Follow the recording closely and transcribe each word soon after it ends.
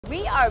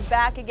We are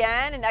back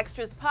again in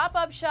Extra's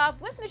pop-up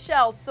shop with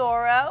Michelle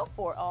Soro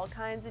for all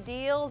kinds of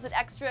deals at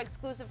extra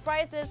exclusive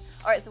prices.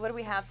 All right, so what do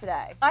we have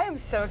today? I am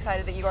so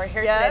excited that you are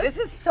here today. This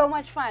is so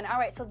much fun. All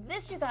right, so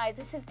this, you guys,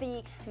 this is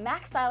the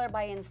Max Styler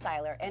by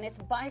InStyler, and it's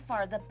by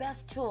far the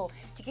best tool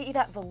to get you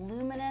that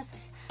voluminous,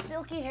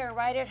 silky hair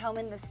right at home.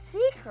 And the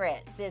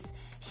secret, this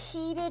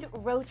heated,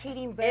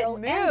 rotating barrel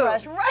and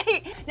brush.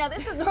 Right. Now,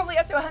 this is normally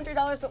up to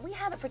 $100, but we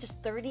have it for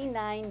just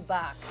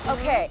 $39.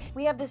 Okay,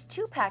 we have this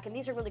 2-pack, and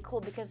these are really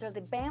cool because they're the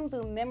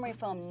bamboo memory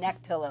foam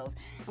neck pillows.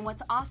 And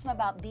what's awesome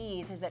about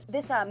these is that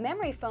this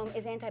memory foam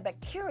is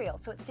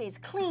antibacterial, so it stays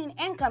clean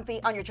and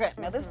comfy on your trip.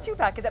 Now, this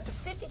 2-pack is up to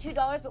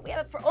 $52, but we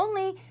have it for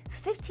only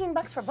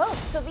 $15 for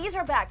both. So these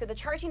are back. They're the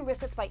charging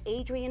wristlets by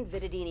Adrienne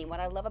Vittadini.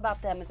 What I love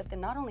about them is that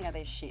not only are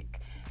they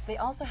chic, they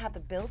also have the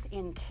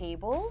built-in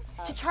cables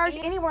to charge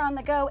anywhere on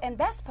the go, and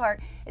best part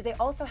is they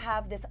also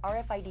have this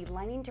RFID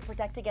lining to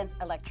protect against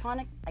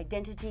electronic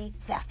identity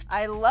theft.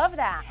 I love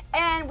that.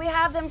 And we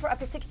have them for up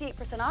to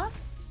 68% off,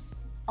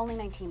 only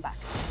 $19.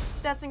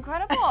 That's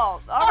incredible.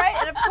 All right,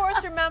 and of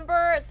course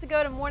remember to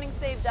go to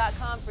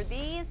morningsave.com for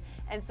these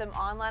and some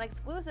online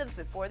exclusives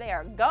before they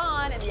are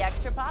gone in the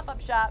Extra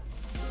pop-up shop.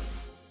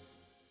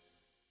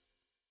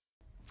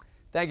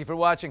 Thank you for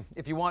watching.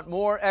 If you want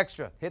more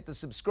Extra, hit the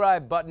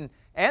subscribe button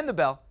and the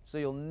bell so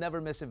you'll never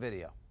miss a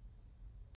video.